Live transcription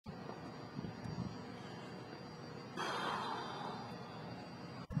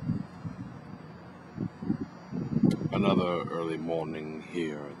Another early morning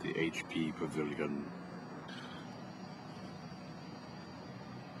here at the HP Pavilion.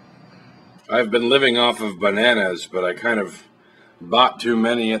 I've been living off of bananas, but I kind of bought too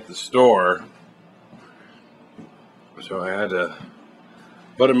many at the store, so I had to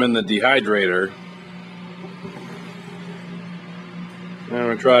put them in the dehydrator. And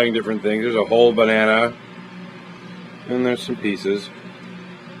we're trying different things. There's a whole banana, and there's some pieces.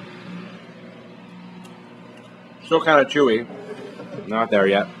 Still kind of chewy. Not there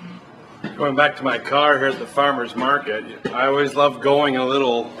yet. Going back to my car here at the farmer's market, I always love going a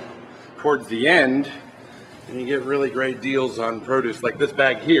little towards the end, and you get really great deals on produce. Like this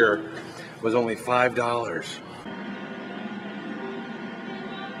bag here was only $5.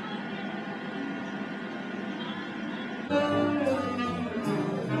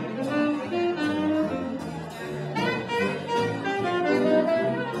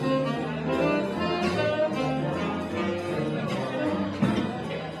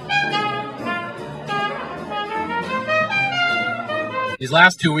 These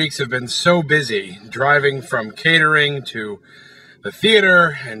last 2 weeks have been so busy, driving from catering to the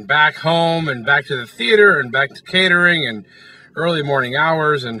theater and back home and back to the theater and back to catering and early morning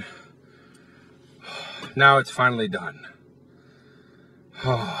hours, and now it's finally done.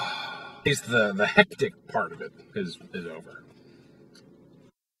 At least the hectic part of it is over.